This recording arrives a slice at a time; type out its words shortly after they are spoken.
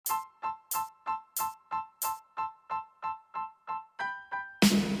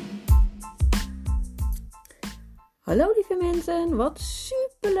Hallo lieve mensen, wat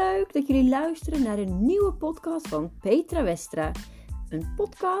superleuk dat jullie luisteren naar een nieuwe podcast van Petra Westra. Een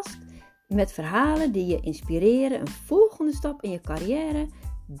podcast met verhalen die je inspireren een volgende stap in je carrière,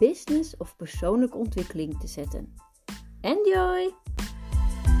 business of persoonlijke ontwikkeling te zetten. Enjoy!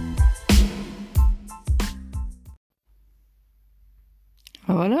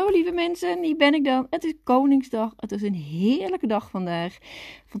 Hallo lieve mensen, hier ben ik dan. Het is Koningsdag. Het is een heerlijke dag vandaag.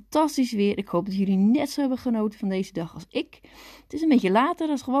 Fantastisch weer. Ik hoop dat jullie net zo hebben genoten van deze dag als ik. Het is een beetje later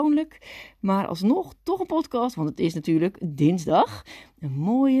dan gewoonlijk, maar alsnog toch een podcast, want het is natuurlijk dinsdag. Een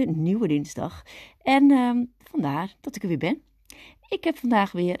mooie nieuwe dinsdag. En vandaar dat ik er weer ben. Ik heb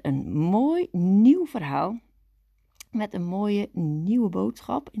vandaag weer een mooi nieuw verhaal met een mooie nieuwe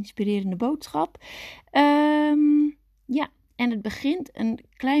boodschap, inspirerende boodschap. En het begint een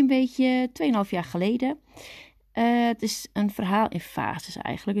klein beetje 2,5 jaar geleden. Het is een verhaal in fases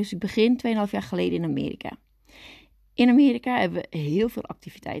eigenlijk. Dus ik begin 2,5 jaar geleden in Amerika. In Amerika hebben we heel veel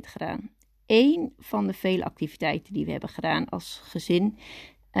activiteiten gedaan. Eén van de vele activiteiten die we hebben gedaan als gezin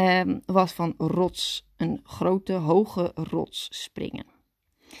was van een grote, hoge rots springen.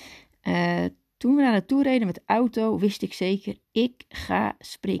 Toen we daar naartoe reden met de auto, wist ik zeker, ik ga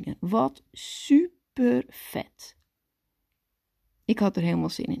springen. Wat super vet. Ik had er helemaal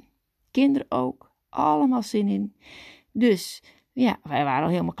zin in. Kinderen ook. Allemaal zin in. Dus ja, wij waren al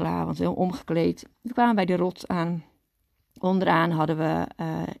helemaal klaar. Want we waren omgekleed. We kwamen bij de rots aan. Onderaan hadden we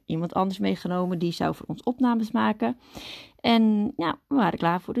iemand anders meegenomen. Die zou voor ons opnames maken. En ja, we waren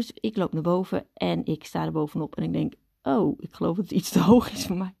klaar voor. Dus ik loop naar boven. En ik sta er bovenop. En ik denk, ik geloof dat het iets te hoog is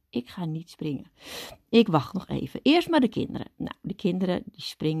voor mij. Ik ga niet springen. Ik wacht nog even. Eerst maar de kinderen. Nou, de kinderen die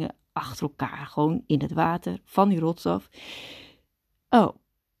springen achter elkaar. Gewoon in het water van die rots af.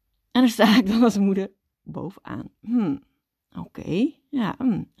 En dan sta ik dan als moeder bovenaan. Oké. Ja,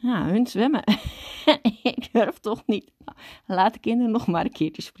 hun zwemmen. Ik durf toch niet. Nou, laat de kinderen nog maar een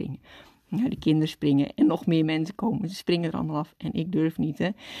keertje springen. Nou, de kinderen springen en nog meer mensen komen. Ze springen er allemaal af en ik durf niet. Hè.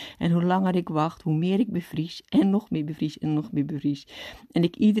 En hoe langer ik wacht, hoe meer ik bevries. En nog meer bevries en nog meer bevries. En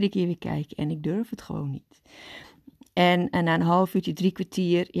ik iedere keer weer kijk en ik durf het gewoon niet. En na een half uurtje, 3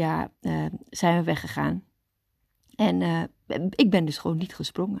 kwartier, zijn we weggegaan. En ik ben dus gewoon niet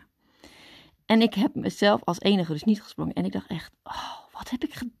gesprongen. En ik heb mezelf als enige dus niet gesprongen. En ik dacht echt, wat heb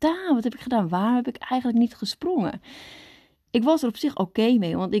ik gedaan? Wat heb ik gedaan? Waarom heb ik eigenlijk niet gesprongen? Ik was er op zich oké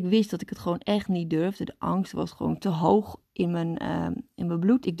mee, want ik wist dat ik het gewoon echt niet durfde. De angst was gewoon te hoog in mijn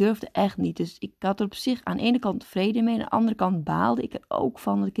bloed. Ik durfde echt niet. Dus ik had er op zich aan de ene kant tevreden mee. Aan de andere kant baalde ik er ook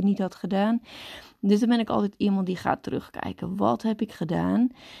van dat ik het niet had gedaan. Dus dan ben ik altijd iemand die gaat terugkijken. Wat heb ik gedaan?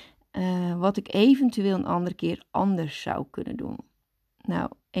 Wat ik eventueel een andere keer anders zou kunnen doen. Nou,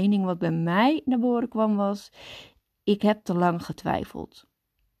 één ding wat bij mij naar voren kwam was, ik heb te lang getwijfeld.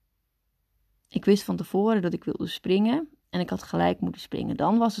 Ik wist van tevoren dat ik wilde springen en ik had gelijk moeten springen.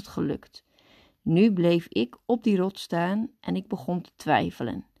 Dan was het gelukt. Nu bleef ik op die rots staan en ik begon te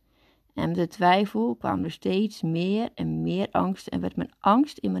twijfelen. En met de twijfel kwam er steeds meer en meer angst en werd mijn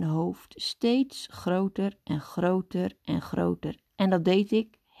angst in mijn hoofd steeds groter en groter en groter. En dat deed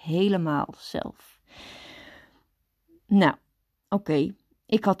ik helemaal zelf. Nou, oké.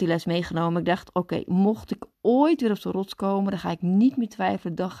 Ik had die les meegenomen. Ik dacht, mocht ik ooit weer op de rots komen, dan ga ik niet meer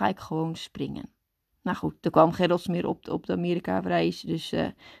twijfelen. Dan ga ik gewoon springen. Nou goed, er kwam geen rots meer op de Amerika-reis. Dus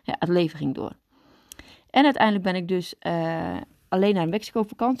het leven ging door. En uiteindelijk ben ik dus alleen naar Mexico op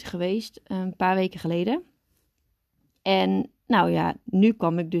vakantie geweest. Een paar weken geleden. En nou ja, nu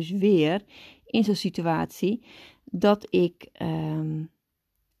kwam ik dus weer in zo'n situatie dat ik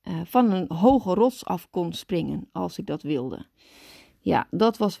van een hoge rots af kon springen als ik dat wilde. Ja,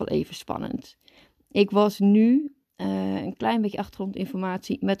 dat was wel even spannend. Ik was nu, een klein beetje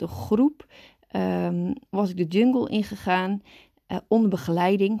achtergrondinformatie, met een groep was ik de jungle ingegaan, onder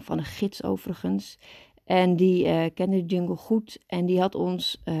begeleiding van een gids overigens. En die kende de jungle goed en die had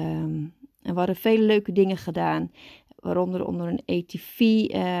ons, en we hadden vele leuke dingen gedaan. Waaronder onder een ATV,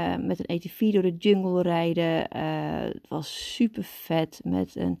 met een ATV door de jungle rijden. Het was super vet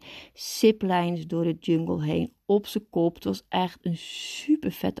met een ziplines door de jungle heen op zijn kop. Het was echt een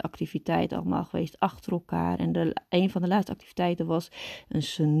super vette activiteit allemaal geweest achter elkaar. En een van de laatste activiteiten was een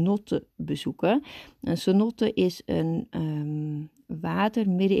cenote bezoeken. Een cenote is een water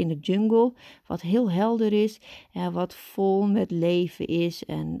midden in de jungle, wat heel helder is en wat vol met leven is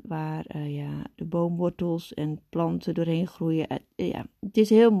en waar de boomwortels en planten doorheen groeien. Het is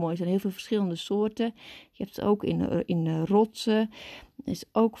heel mooi. Er zijn heel veel verschillende soorten. Je hebt het ook in rotsen. Er is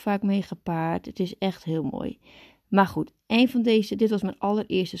ook vaak mee gepaard. Het is echt heel mooi. Maar goed, dit was mijn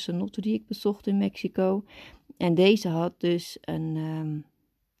allereerste cenote die ik bezocht in Mexico. En deze had dus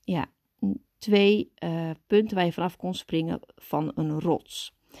 2 punten waar je vanaf kon springen van een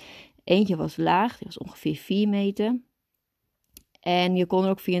rots. Eentje was laag, die was ongeveer 4 meter. En je kon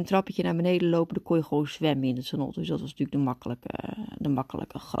ook via een trappetje naar beneden lopen, dan kon je gewoon zwemmen in het zonot. Dus dat was natuurlijk de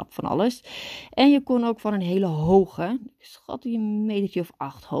makkelijke grap van alles. En je kon ook van een hele hoge, ik schat die een metertje of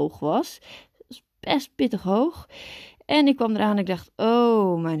 8 hoog was. Dat is best pittig hoog. En ik kwam eraan en ik dacht,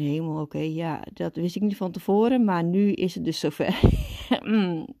 oh mijn hemel, oké, ja, dat wist ik niet van tevoren, maar nu is het dus zover.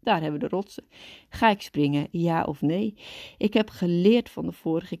 Daar hebben we de rotsen. Ga ik springen, ja of nee? Ik heb geleerd van de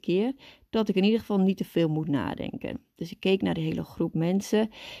vorige keer dat ik in ieder geval niet te veel moet nadenken. Dus ik keek naar de hele groep mensen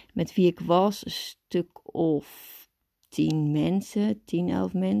met wie ik was, een stuk of 10 mensen, 10,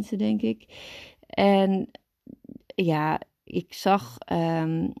 11 mensen denk ik. En ja, ik zag,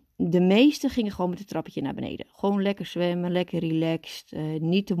 de meesten gingen gewoon met het trappetje naar beneden. Gewoon lekker zwemmen, lekker relaxed,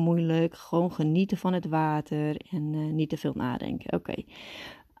 niet te moeilijk, gewoon genieten van het water en niet te veel nadenken. Oké.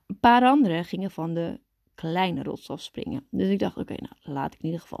 Een paar anderen gingen van de kleine rots afspringen. Dus ik dacht, oké, nou laat ik in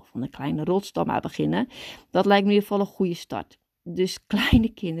ieder geval van de kleine rots dan maar beginnen. Dat lijkt me in ieder geval een goede start. Dus kleine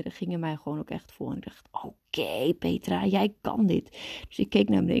kinderen gingen mij gewoon ook echt voor. En ik dacht, oké, Petra, jij kan dit. Dus ik keek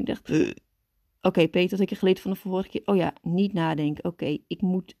naar beneden en dacht, oké, Peter, had ik geleerd van de vorige keer. Oh ja, niet nadenken. Oké, ik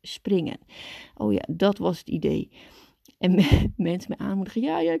moet springen. Oh ja, dat was het idee. En mensen me aanmoedigen.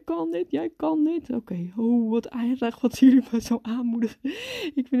 Ja, jij kan dit, jij kan dit. Oké, oh, wat aardig wat jullie me zo aanmoedigen.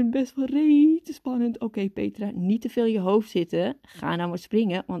 Ik vind het best wel rete spannend. Oké, Petra, niet te veel in je hoofd zitten. Ga nou maar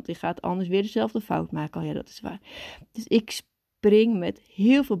springen, want je gaat anders weer dezelfde fout maken. Oh ja, dat is waar. Dus ik spring met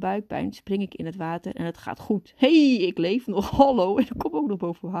heel veel buikpijn, spring ik in het water en het gaat goed. Hey, ik leef nog, hallo. En ik kom ook nog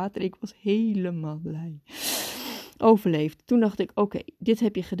boven water. Ik was helemaal blij. Overleefd. Toen dacht ik, oké, dit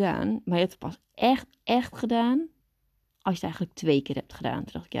heb je gedaan. Maar je hebt het pas echt gedaan als je het eigenlijk 2 keer hebt gedaan.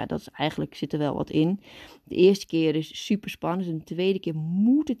 Toen dacht ik, ja, dat is eigenlijk, zit er wel wat in. De eerste keer is super spannend. En de tweede keer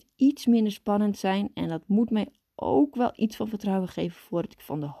moet het iets minder spannend zijn. En dat moet mij ook wel iets van vertrouwen geven voordat ik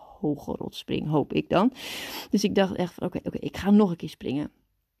van de hoge rots spring, hoop ik dan. Dus ik dacht echt van, oké, ik ga nog een keer springen.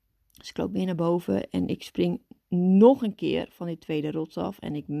 Dus ik loop weer naar boven en ik spring nog een keer van die tweede rots af.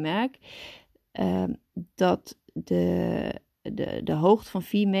 En ik merk dat de hoogte van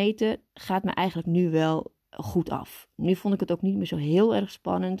 4 meter gaat me eigenlijk nu wel goed af. Nu vond ik het ook niet meer zo heel erg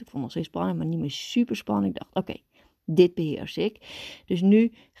spannend. Ik vond het nog steeds spannend, maar niet meer super spannend. Ik dacht, oké, dit beheers ik. Dus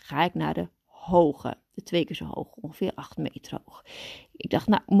nu ga ik naar de hoge. De 2 keer zo hoog, ongeveer 8 meter hoog. Ik dacht,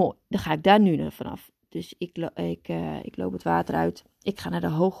 nou mooi, dan ga ik daar nu vanaf. Dus ik loop het water uit. Ik ga naar de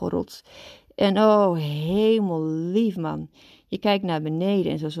hoge rots. En oh, hemel lief man. Je kijkt naar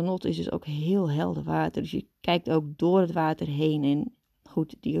beneden en zo'n zonot is dus ook heel helder water. Dus je kijkt ook door het water heen. En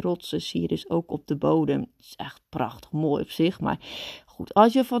goed, die rotsen zie je dus ook op de bodem. Het is echt prachtig mooi op zich. Maar goed,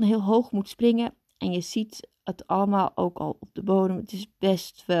 als je van heel hoog moet springen en je ziet het allemaal ook al op de bodem. Het is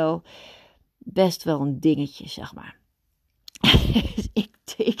best wel een dingetje, zeg maar. Dus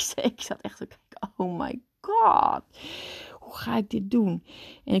ik zat echt zo kijken, oh my god, hoe ga ik dit doen?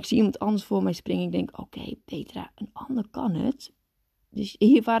 En ik zie iemand anders voor mij springen. Ik denk, oké, Petra, een ander kan het. Dus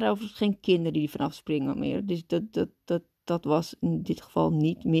hier waren overigens geen kinderen die vanaf springen meer. Dus dat was in dit geval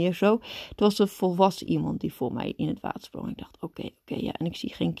niet meer zo. Het was een volwassen iemand die voor mij in het water sprong. Ik dacht, oké, ja. En ik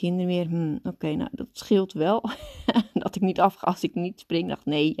zie geen kinderen meer. Oké, nou, dat scheelt wel. Dat ik niet afga als ik niet spring. Dacht,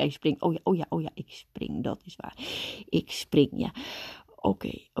 nee, jij springt. Oh ja, ik spring. Dat is waar. Ik spring, ja.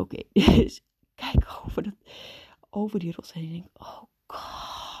 Oké. Dus kijk over die rots en ik denk, oh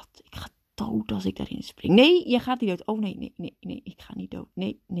god, ik ga dood als ik daarin spring. Nee, jij gaat niet dood. Oh nee, ik ga niet dood.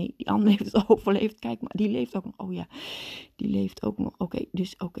 Nee, die ander heeft het overleefd. Kijk maar, die leeft ook nog. Oh ja, die leeft ook nog. Oké,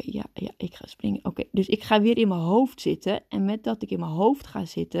 ja, ik ga springen. Oké, dus ik ga weer in mijn hoofd zitten. En met dat ik in mijn hoofd ga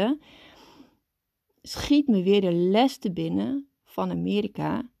zitten, schiet me weer de les te binnen van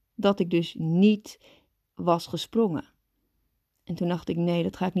Amerika, dat ik dus niet was gesprongen. En toen dacht ik, nee,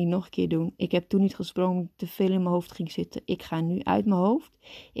 dat ga ik niet nog een keer doen. Ik heb toen niet gesprongen, te veel in mijn hoofd ging zitten. Ik ga nu uit mijn hoofd.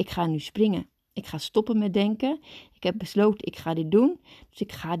 Ik ga nu springen. Ik ga stoppen met denken. Ik heb besloten, ik ga dit doen. Dus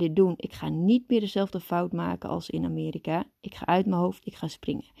ik ga dit doen. Ik ga niet meer dezelfde fout maken als in Amerika. Ik ga uit mijn hoofd, ik ga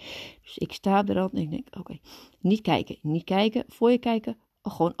springen. Dus ik sta op de rand en ik denk, oké, niet kijken. Voor je kijken,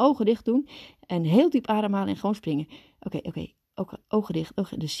 gewoon ogen dicht doen. En heel diep ademhalen en gewoon springen. Oké. Ogen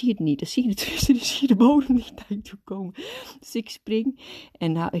dicht, dus zie je het niet. Dan zie je ertussen, dan zie je de bodem niet naar je toe komen. Dus ik spring.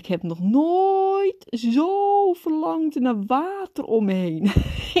 En nou, ik heb nog nooit zo verlangd naar water om me heen.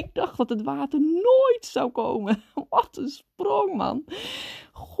 Ik dacht dat het water nooit zou komen. Wat een sprong, man.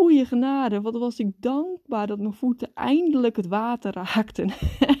 Goeie genade. Wat was ik dankbaar dat mijn voeten eindelijk het water raakten.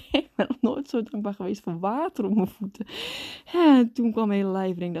 Ik ben nog nooit zo dankbaar geweest voor water op mijn voeten. En toen kwam mijn hele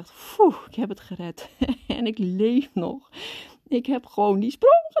lijf en ik dacht, ik heb het gered. En ik leef nog. Ik heb gewoon die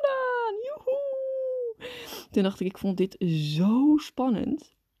sprong gedaan. Joehoe. Toen dacht ik vond dit zo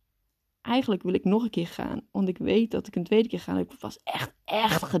spannend. Eigenlijk wil ik nog een keer gaan. Want ik weet dat ik een tweede keer ga. En ik was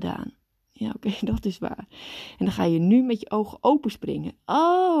echt gedaan. Ja, oké, dat is waar. En dan ga je nu met je ogen open springen.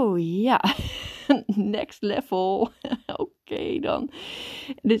 Oh ja, next level. Oké dan.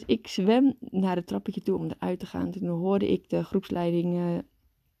 Dus ik zwem naar het trappetje toe om eruit te gaan. Toen hoorde ik de groepsleiding,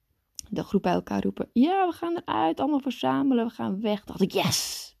 de groep bij elkaar roepen. Ja, we gaan eruit, allemaal verzamelen, we gaan weg. Dacht ik,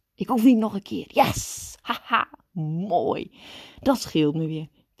 yes, ik hoef niet nog een keer. Yes, haha, mooi. Dat scheelt me weer.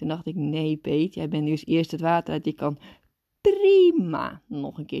 Toen dacht ik, nee Peet, jij bent nu eens eerst het water uit. Je kan prima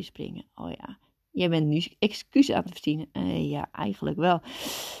nog een keer springen. Oh ja, jij bent nu excuses aan het verzinnen. Ja, eigenlijk wel.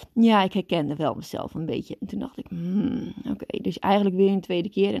 Ja, ik herkende wel mezelf een beetje. En toen dacht ik, oké, dus eigenlijk weer een tweede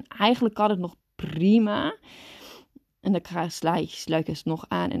keer. En eigenlijk kan het nog prima. En dan sluik je het nog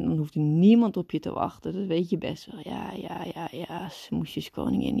aan en dan hoeft er niemand op je te wachten. Dat weet je best wel. Ja, smoesjes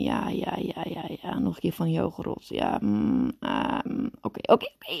koningin. Ja. Nog een keer van die hoge rots. Ja, oké,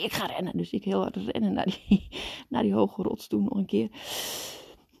 ik ga rennen. Dus ik heel hard rennen naar die hoge rots toe nog een keer.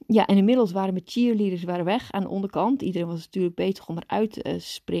 Ja, en inmiddels waren mijn cheerleaders weg aan de onderkant. Iedereen was natuurlijk bezig om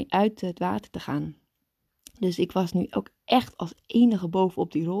uit het water te gaan. Dus ik was nu ook echt als enige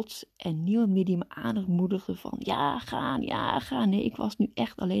bovenop die rots. En niemand meer die me aanmoedigde van ja, gaan. Nee, ik was nu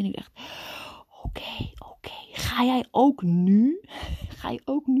echt alleen. Ik dacht, oké. Ga jij ook nu? Ga je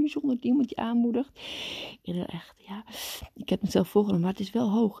ook nu zonder dat iemand je aanmoedigt? En dan echt, ja. Ik heb mezelf voorgenomen, maar het is wel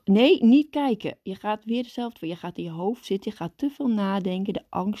hoog. Nee, niet kijken. Je gaat weer hetzelfde. Je gaat in je hoofd zitten. Je gaat te veel nadenken. De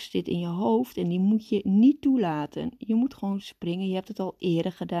angst zit in je hoofd. En die moet je niet toelaten. Je moet gewoon springen. Je hebt het al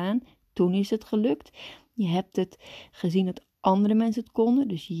eerder gedaan. Toen is het gelukt. Je hebt het gezien dat andere mensen het konden,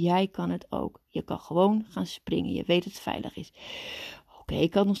 dus jij kan het ook. Je kan gewoon gaan springen. Je weet dat het veilig is. Oké,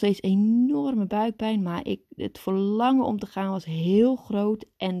 ik had nog steeds enorme buikpijn, maar het verlangen om te gaan was heel groot.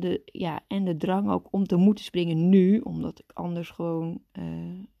 En de drang ook om te moeten springen nu, omdat ik anders gewoon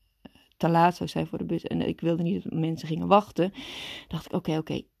te laat zou zijn voor de bus. En ik wilde niet dat mensen gingen wachten. Dacht ik,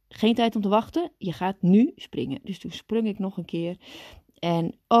 oké, geen tijd om te wachten. Je gaat nu springen. Dus toen sprong ik nog een keer.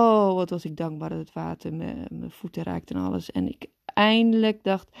 En wat was ik dankbaar dat het water mijn voeten raakte en alles. En ik eindelijk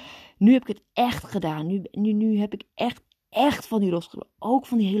dacht, nu heb ik het echt gedaan. Nu heb ik echt van die rots gelopen. Ook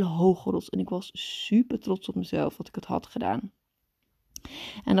van die hele hoge rots. En ik was super trots op mezelf dat ik het had gedaan.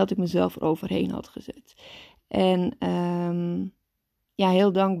 En dat ik mezelf eroverheen had gezet. En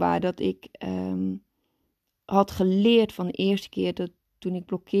heel dankbaar dat ik had geleerd van de eerste keer toen ik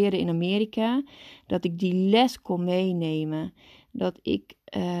blokkeerde in Amerika, dat ik die les kon meenemen. Dat ik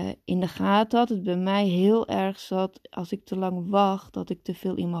in de gaten had, het bij mij heel erg zat, als ik te lang wacht, dat ik te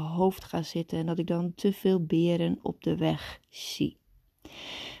veel in mijn hoofd ga zitten en dat ik dan te veel beren op de weg zie.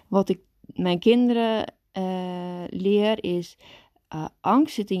 Wat ik mijn kinderen leer is,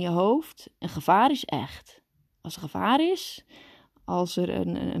 angst zit in je hoofd en gevaar is echt. Als er gevaar is, als er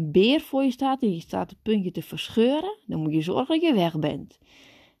een beer voor je staat en je staat op het puntje te verscheuren, dan moet je zorgen dat je weg bent.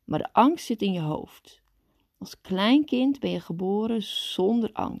 Maar de angst zit in je hoofd. Als klein kind ben je geboren zonder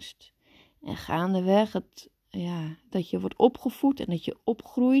angst. En gaandeweg dat je wordt opgevoed en dat je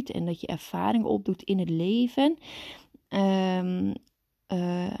opgroeit en dat je ervaring opdoet in het leven.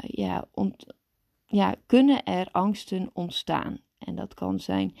 Kunnen er angsten ontstaan. En dat kan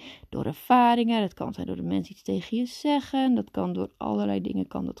zijn door ervaringen, dat kan zijn door de mensen iets tegen je zeggen, dat kan door allerlei dingen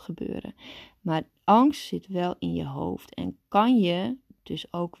kan dat gebeuren. Maar angst zit wel in je hoofd en kan je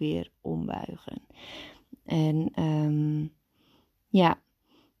dus ook weer ombuigen. En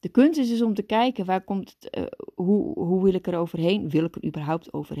de kunst is dus om te kijken, waar komt het, hoe wil ik er overheen? Wil ik er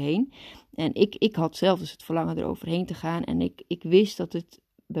überhaupt overheen? En ik had zelf dus het verlangen er overheen te gaan. En ik wist dat het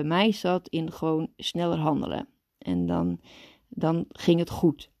bij mij zat in gewoon sneller handelen. En dan ging het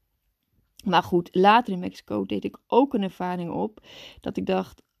goed. Maar goed, later in Mexico deed ik ook een ervaring op. Dat ik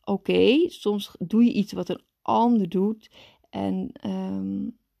dacht, oké, soms doe je iets wat een ander doet. En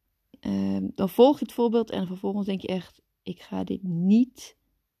dan volg je het voorbeeld en vervolgens denk je echt, ik ga dit niet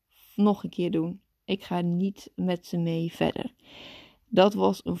nog een keer doen. Ik ga niet met ze mee verder. Dat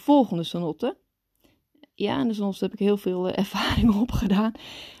was een volgende Sanotte. Ja, en de Sanotte heb ik heel veel ervaring opgedaan.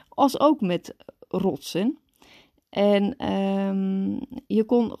 Als ook met rotsen. En je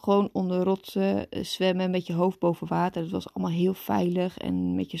kon gewoon onder rotsen zwemmen met je hoofd boven water. Dat was allemaal heel veilig.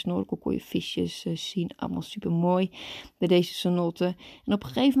 En met je snorkel kon je visjes zien. Allemaal super mooi bij deze cenote. En op een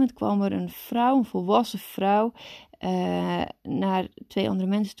gegeven moment kwam er een volwassen vrouw, naar 2 andere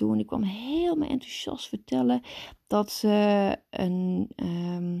mensen toe. En die kwam helemaal enthousiast vertellen dat ze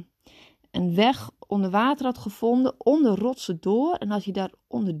een weg onder water had gevonden, onder rotsen door. En als je daar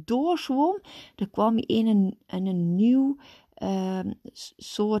onderdoor zwom, dan kwam je in een nieuw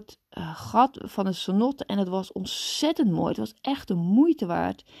soort gat van een cenote. En het was ontzettend mooi. Het was echt de moeite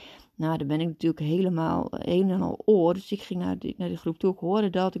waard. Nou, dan ben ik natuurlijk helemaal een en al oor. Dus ik ging naar die groep toe. Ik hoorde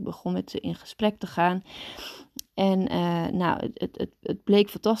dat. Ik begon met ze in gesprek te gaan. En het bleek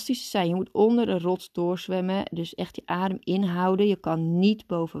fantastisch te zijn. Je moet onder de rots doorzwemmen. Dus echt je adem inhouden. Je kan niet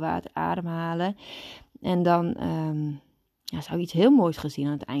boven water ademhalen. En dan zou je iets heel moois gezien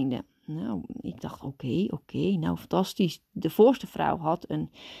aan het einde. Nou, ik dacht oké, nou fantastisch. De voorste vrouw had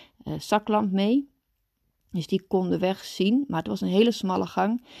een zaklamp mee. Dus die kon de weg zien. Maar het was een hele smalle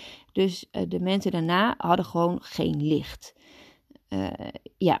gang. Dus de mensen daarna hadden gewoon geen licht.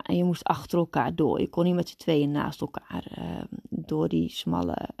 En je moest achter elkaar door. Je kon niet met z'n tweeën naast elkaar door die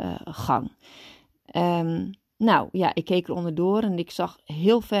smalle gang. Ik keek er onderdoor en ik zag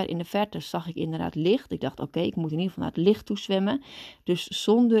heel ver in de verte zag ik inderdaad licht. Ik dacht, oké, ik moet in ieder geval naar het licht toe zwemmen. Dus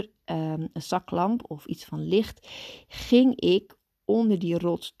zonder een zaklamp of iets van licht ging ik onder die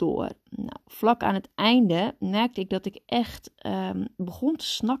rots door. Nou, vlak aan het einde merkte ik dat ik echt begon te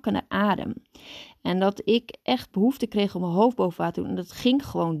snakken naar adem. En dat ik echt behoefte kreeg om mijn hoofd boven water te doen. En dat ging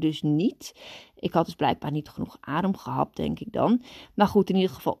gewoon dus niet. Ik had dus blijkbaar niet genoeg adem gehad, denk ik dan. Maar goed, in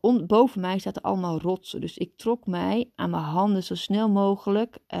ieder geval, boven mij zaten allemaal rotsen. Dus ik trok mij aan mijn handen zo snel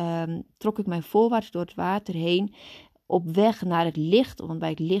mogelijk. Trok ik mij voorwaarts door het water heen. Op weg naar het licht, want bij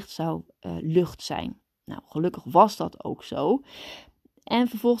het licht zou lucht zijn. Nou, gelukkig was dat ook zo. En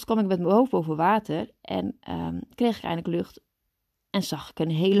vervolgens kwam ik met mijn hoofd boven water en kreeg ik eindelijk lucht. En zag ik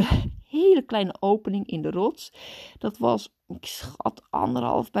een hele kleine opening in de rots. Dat was, ik schat,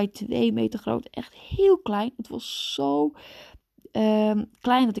 1,5 bij 2 meter groot. Echt heel klein. Het was zo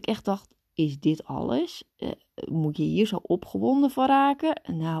klein dat ik echt dacht, is dit alles? Moet je hier zo opgewonden van raken?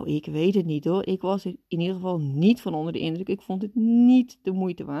 Nou, ik weet het niet hoor. Ik was er in ieder geval niet van onder de indruk. Ik vond het niet de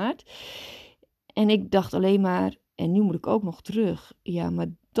moeite waard. En ik dacht alleen maar, en nu moet ik ook nog terug. Ja, maar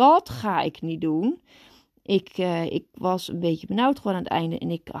dat ga ik niet doen. Ik was een beetje benauwd gewoon aan het einde.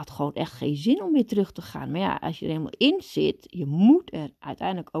 En ik had gewoon echt geen zin om weer terug te gaan. Maar ja, als je er helemaal in zit, je moet er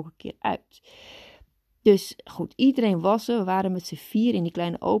uiteindelijk ook een keer uit. Dus goed, iedereen was er. We waren met z'n 4 in die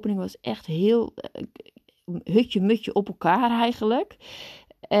kleine opening. Het was echt heel hutje-mutje op elkaar eigenlijk.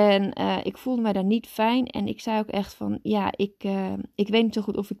 En ik voelde mij daar niet fijn. En ik zei ook echt van, ja, ik weet niet zo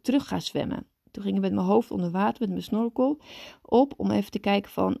goed of ik terug ga zwemmen. Toen ging ik met mijn hoofd onder water, met mijn snorkel op, om even te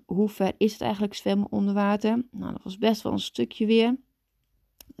kijken van hoe ver is het eigenlijk zwemmen onder water. Nou, dat was best wel een stukje weer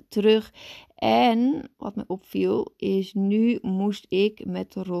terug. En wat me opviel is, nu moest ik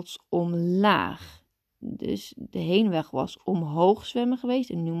met de rots omlaag. Dus de heenweg was omhoog zwemmen geweest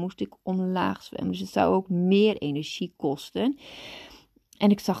en nu moest ik omlaag zwemmen. Dus het zou ook meer energie kosten. En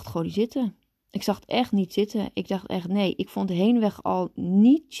ik zag het gewoon niet zitten. Ik zag het echt niet zitten. Ik dacht echt nee. Ik vond de heenweg al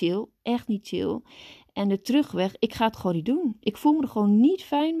niet chill. Echt niet chill. En de terugweg, ik ga het gewoon niet doen. Ik voel me er gewoon niet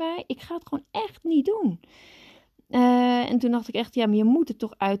fijn bij. Ik ga het gewoon echt niet doen. En toen dacht ik echt, ja, maar je moet het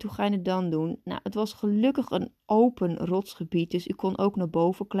toch uit. Hoe ga je het dan doen? Nou, het was gelukkig een open rotsgebied. Dus ik kon ook naar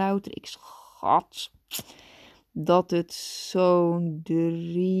boven klauteren. Ik schat dat het zo'n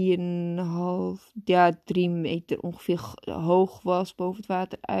 3 meter ongeveer hoog was boven het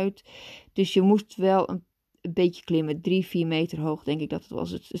water uit. Dus je moest wel een beetje klimmen. 3-4 meter hoog denk ik dat het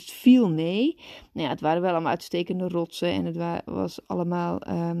was. Het viel mee. Nou ja, het waren wel allemaal uitstekende rotsen. En het was allemaal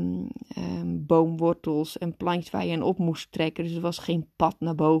boomwortels en plantjes waar je aan op moest trekken. Dus er was geen pad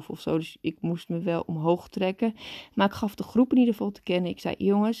naar boven of zo. Dus ik moest me wel omhoog trekken. Maar ik gaf de groep in ieder geval te kennen. Ik zei,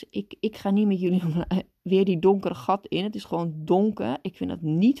 jongens, ik ga niet met jullie weer die donkere gat in. Het is gewoon donker. Ik vind dat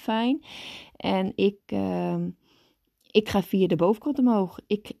niet fijn. En ik ga via de bovenkant omhoog.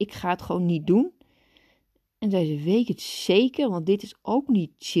 Ik ga het gewoon niet doen. En zei ze, weet het zeker? Want dit is ook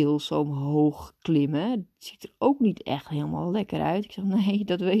niet chill, zo omhoog klimmen. Het ziet er ook niet echt helemaal lekker uit. Ik zeg, nee,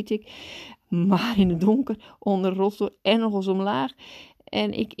 dat weet ik. Maar in het donker, onder rots door en nog eens omlaag.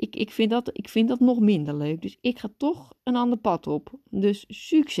 En ik vind dat nog minder leuk. Dus ik ga toch een ander pad op. Dus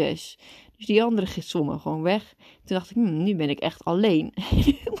succes. Dus die andere zwommen gewoon weg. Toen dacht ik, nu ben ik echt alleen.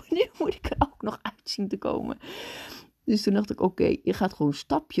 Nu moet ik er ook nog uit zien te komen. Dus toen dacht ik, oké, je gaat gewoon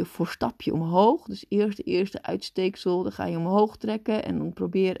stapje voor stapje omhoog. Dus eerst de eerste uitsteeksel, dan ga je omhoog trekken. En dan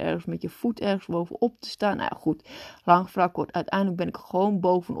probeer ergens met je voet ergens bovenop te staan. Nou goed, lang verhaal kort. Uiteindelijk ben ik gewoon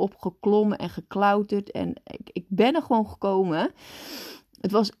bovenop geklommen en geklauterd. En ik ben er gewoon gekomen.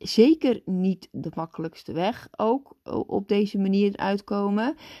 Het was zeker niet de makkelijkste weg ook op deze manier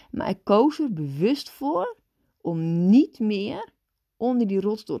uitkomen. Maar ik koos er bewust voor om niet meer onder die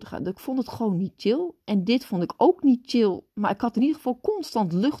rots door te gaan. Ik vond het gewoon niet chill. En dit vond ik ook niet chill. Maar ik had in ieder geval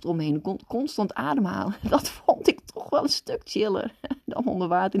constant lucht omheen. Ik kon constant ademhalen. Dat vond ik toch wel een stuk chiller dan onder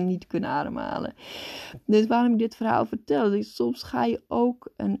water niet te kunnen ademhalen. Dus waarom ik dit verhaal vertel. Dus soms ga je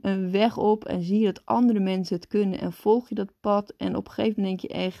ook een weg op en zie je dat andere mensen het kunnen. En volg je dat pad. En op een gegeven moment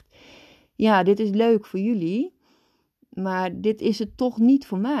denk je echt, ja, dit is leuk voor jullie. Maar dit is het toch niet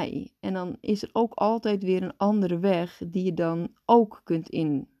voor mij. En dan is er ook altijd weer een andere weg die je dan ook kunt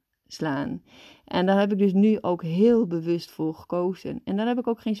inslaan. En daar heb ik dus nu ook heel bewust voor gekozen. En daar heb ik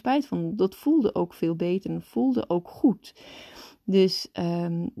ook geen spijt van. Dat voelde ook veel beter en voelde ook goed. Dus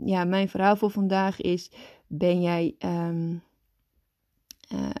mijn verhaal voor vandaag is, ben jij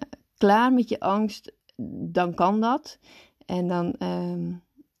klaar met je angst? Dan kan dat. En dan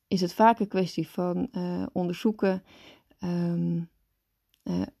is het vaak een kwestie van onderzoeken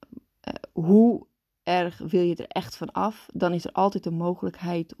hoe erg wil je er echt van af. Dan is er altijd een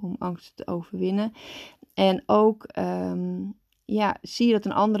mogelijkheid om angst te overwinnen. En ook zie je dat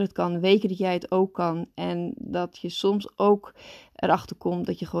een ander het kan, weet je dat jij het ook kan. En dat je soms ook erachter komt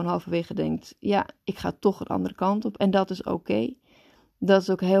dat je gewoon halverwege denkt, ja, ik ga toch een andere kant op. En dat is oké. Dat is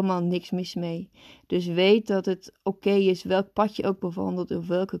ook helemaal niks mis mee. Dus weet dat het oké is welk pad je ook bewandelt of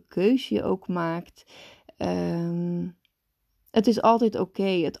welke keuze je ook maakt. Het is altijd oké.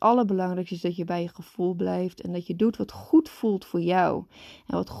 Het allerbelangrijkste is dat je bij je gevoel blijft en dat je doet wat goed voelt voor jou.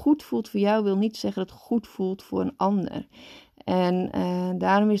 En wat goed voelt voor jou wil niet zeggen dat het goed voelt voor een ander. En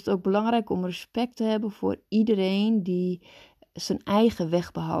daarom is het ook belangrijk om respect te hebben voor iedereen die zijn eigen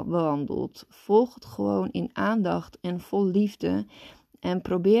weg bewandelt. Volg het gewoon in aandacht en vol liefde. En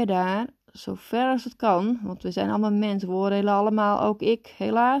probeer daar, zo ver als het kan, want we zijn allemaal mensen, we oordelen allemaal, ook ik,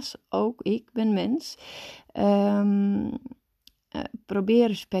 helaas, ook ik ben mens. Probeer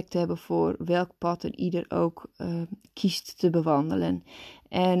respect te hebben voor welk pad en ieder ook kiest te bewandelen.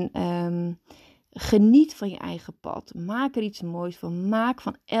 En geniet van je eigen pad. Maak er iets moois van. Maak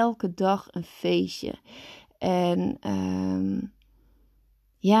van elke dag een feestje. En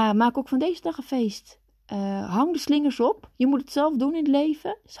maak ook van deze dag een feest. Hang de slingers op. Je moet het zelf doen in het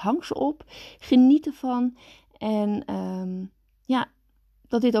leven. Dus hang ze op. Geniet ervan. En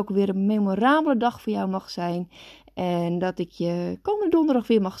dat dit ook weer een memorabele dag voor jou mag zijn. En dat ik je komende donderdag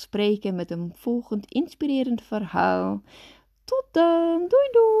weer mag spreken met een volgend inspirerend verhaal. Tot dan. Doei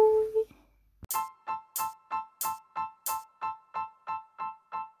doei.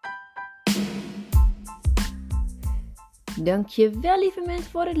 Dankjewel lieve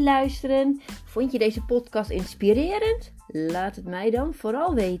mensen voor het luisteren. Vond je deze podcast inspirerend? Laat het mij dan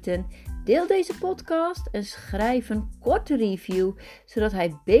vooral weten. Deel deze podcast en schrijf een korte review, zodat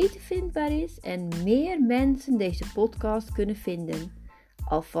hij beter vindbaar is en meer mensen deze podcast kunnen vinden.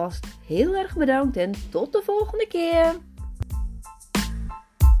 Alvast heel erg bedankt en tot de volgende keer.